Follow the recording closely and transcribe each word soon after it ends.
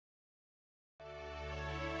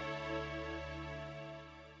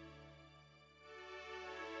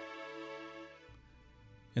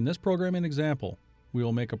In this programming example, we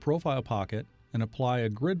will make a profile pocket and apply a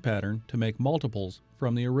grid pattern to make multiples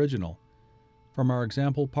from the original. From our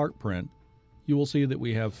example part print, you will see that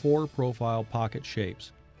we have 4 profile pocket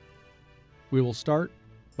shapes. We will start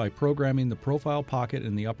by programming the profile pocket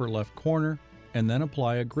in the upper left corner and then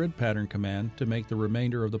apply a grid pattern command to make the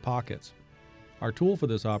remainder of the pockets. Our tool for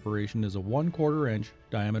this operation is a 1/4 inch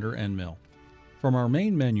diameter end mill. From our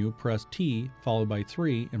main menu, press T followed by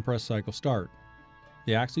 3 and press cycle start.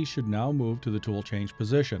 The axis should now move to the tool change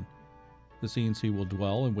position. The CNC will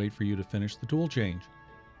dwell and wait for you to finish the tool change.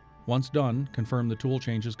 Once done, confirm the tool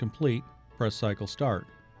change is complete, press cycle start.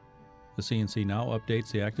 The CNC now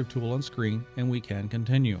updates the active tool on screen and we can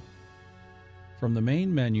continue. From the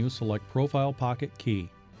main menu, select Profile Pocket key.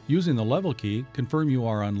 Using the level key, confirm you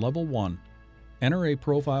are on level 1. Enter a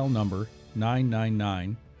profile number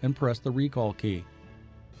 999 and press the recall key.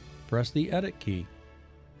 Press the edit key.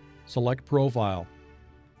 Select Profile.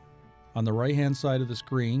 On the right-hand side of the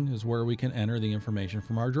screen is where we can enter the information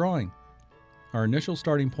from our drawing. Our initial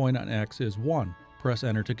starting point on X is 1. Press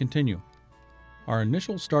Enter to continue. Our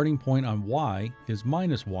initial starting point on Y is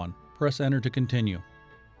 -1. Press Enter to continue.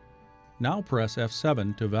 Now press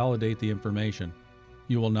F7 to validate the information.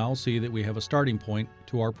 You will now see that we have a starting point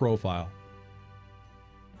to our profile.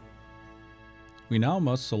 We now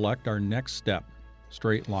must select our next step,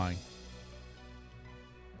 straight line.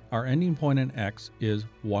 Our ending point on X is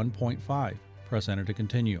 1.5. Press Enter to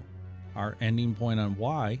continue. Our ending point on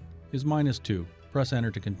Y is -2. Press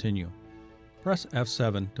Enter to continue. Press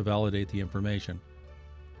F7 to validate the information.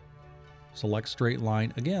 Select straight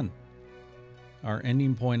line again. Our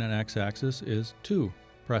ending point on X-axis is 2.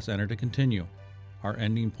 Press Enter to continue. Our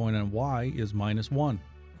ending point on Y is -1.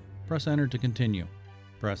 Press Enter to continue.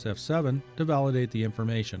 Press F7 to validate the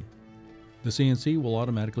information. The CNC will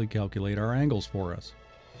automatically calculate our angles for us.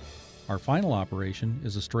 Our final operation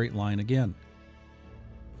is a straight line again.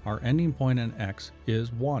 Our ending point on X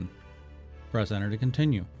is 1. Press Enter to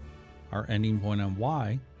continue. Our ending point on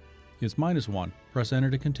Y is -1. Press Enter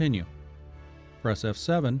to continue. Press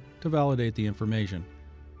F7 to validate the information.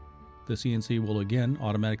 The CNC will again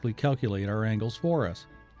automatically calculate our angles for us.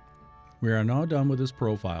 We are now done with this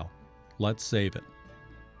profile. Let's save it.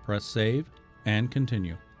 Press Save and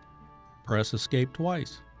continue. Press Escape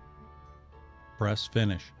twice. Press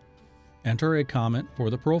Finish. Enter a comment for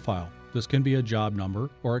the profile. This can be a job number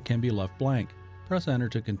or it can be left blank. Press Enter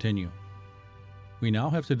to continue. We now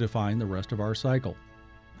have to define the rest of our cycle.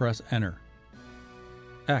 Press Enter.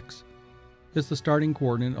 X is the starting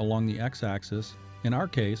coordinate along the X-axis. In our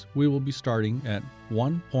case, we will be starting at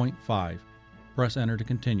 1.5. Press Enter to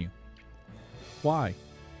continue. Y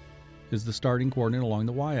is the starting coordinate along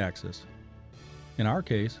the Y-axis. In our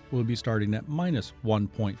case, we'll be starting at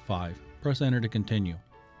 -1.5. Press Enter to continue.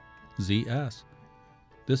 ZS.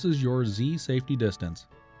 This is your Z safety distance.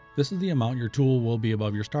 This is the amount your tool will be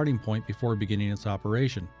above your starting point before beginning its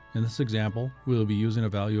operation. In this example, we will be using a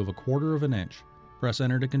value of 1/4 inch. Press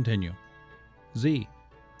Enter to continue. Z.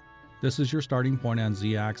 This is your starting point on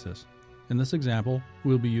Z-axis. In this example,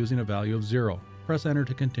 we will be using a value of 0. Press Enter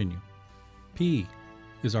to continue. P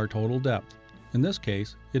is our total depth. In this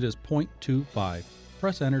case, it is 0.25.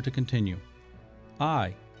 Press Enter to continue.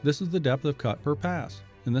 I. This is the depth of cut per pass.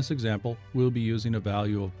 In this example, we will be using a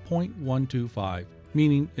value of 0.125,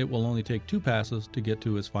 meaning it will only take 2 passes to get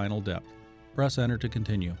to its final depth. Press Enter to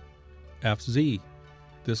continue. FZ.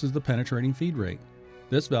 This is the penetrating feed rate.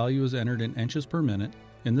 This value is entered in inches per minute.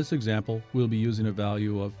 In this example, we'll be using a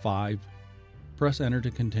value of 5. Press Enter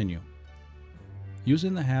to continue.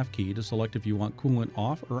 Using the half key to select if you want coolant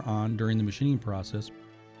off or on during the machining process,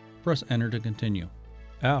 press Enter to continue.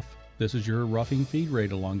 F. This is your roughing feed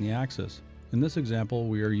rate along the axis. In this example,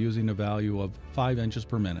 we are using a value of 5 inches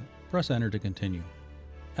per minute. Press Enter to continue.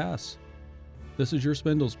 S. This is your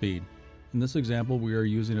spindle speed. In this example, we are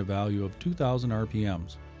using a value of 2000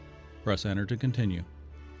 RPMs. Press Enter to continue.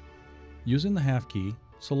 Using the half key,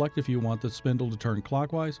 select if you want the spindle to turn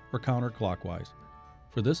clockwise or counterclockwise.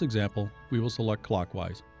 For this example, we will select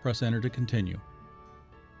clockwise. Press Enter to continue.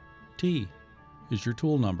 T is your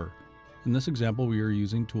tool number. In this example, we are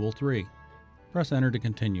using tool 3. Press Enter to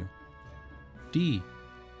continue. D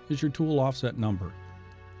is your tool offset number.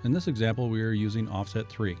 In this example, we are using offset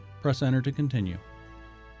 3. Press Enter to continue.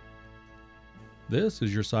 This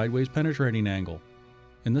is your sideways penetrating angle.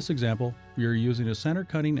 In this example, we are using a center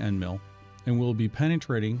cutting end mill and will be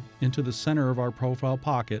penetrating into the center of our profile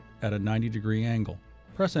pocket at a 90-degree angle.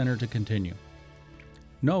 Press Enter to continue.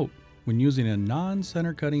 Note, when using a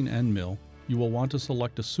non-center cutting end mill, you will want to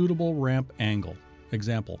select a suitable ramp angle.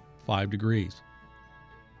 Example, 5 degrees.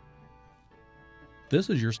 This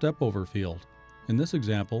is your step over field. In this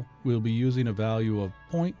example, we will be using a value of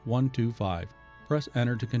 0.125. Press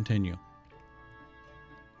Enter to continue.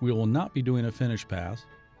 We will not be doing a finish pass,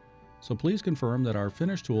 so please confirm that our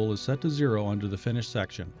finish tool is set to 0 under the finish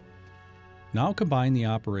section. Now combine the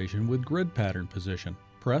operation with grid pattern position.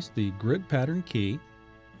 Press the grid pattern key.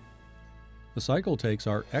 The cycle takes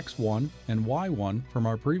our X1 and Y1 from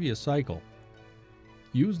our previous cycle.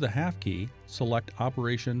 Use the half key, select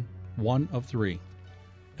operation 1 of 3.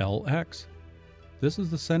 LX. This is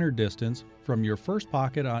the center distance from your first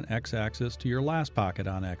pocket on X-axis to your last pocket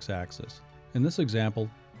on X-axis. In this example,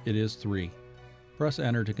 it is 3. Press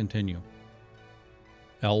Enter to continue.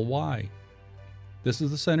 LY. This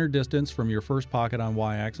is the center distance from your first pocket on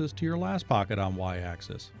Y-axis to your last pocket on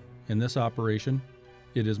Y-axis. In this operation,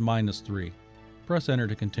 it is -3. Press Enter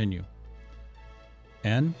to continue.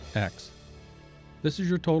 NX. This is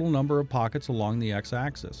your total number of pockets along the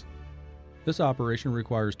X-axis. This operation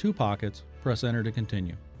requires 2 pockets. Press Enter to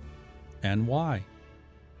continue. NY.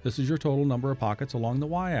 This is your total number of pockets along the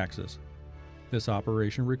Y-axis. This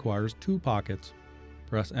operation requires 2 pockets.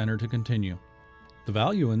 Press Enter to continue. The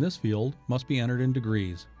value in this field must be entered in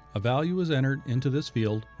degrees. A value is entered into this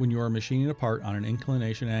field when you are machining a part on an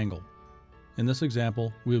inclination angle. In this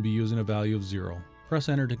example, we will be using a value of 0. Press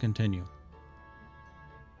Enter to continue.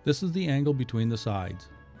 This is the angle between the sides.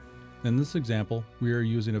 In this example, we are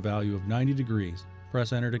using a value of 90 degrees.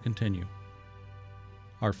 Press Enter to continue.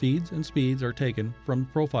 Our feeds and speeds are taken from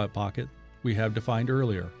the profile pocket we have defined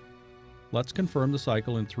earlier. Let's confirm the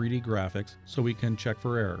cycle in 3D graphics so we can check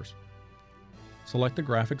for errors. Select the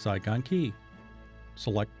graphics icon key.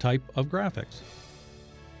 Select Type of Graphics.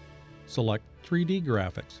 Select 3D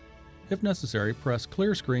Graphics. If necessary, press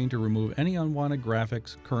Clear Screen to remove any unwanted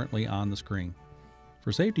graphics currently on the screen.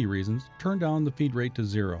 For safety reasons, turn down the feed rate to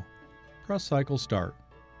 0. Press Cycle Start.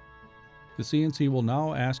 The CNC will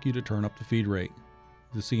now ask you to turn up the feed rate.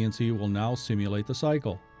 The CNC will now simulate the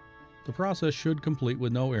cycle. The process should complete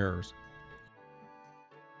with no errors.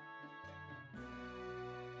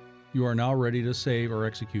 You are now ready to save or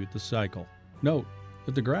execute the cycle. Note,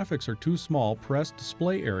 if the graphics are too small, press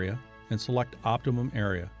Display Area and select Optimum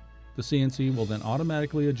Area. The CNC will then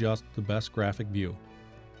automatically adjust the best graphic view.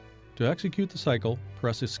 To execute the cycle,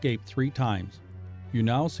 press Escape 3 times. You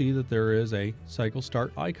now see that there is a Cycle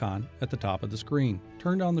Start icon at the top of the screen.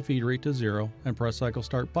 Turn down the feed rate to 0 and press Cycle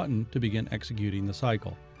Start button to begin executing the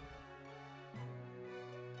cycle.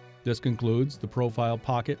 This concludes the profile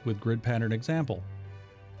pocket with grid pattern example.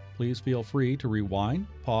 Please feel free to rewind,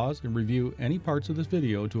 pause, and review any parts of this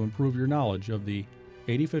video to improve your knowledge of the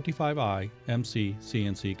 8055i MC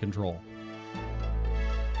CNC control.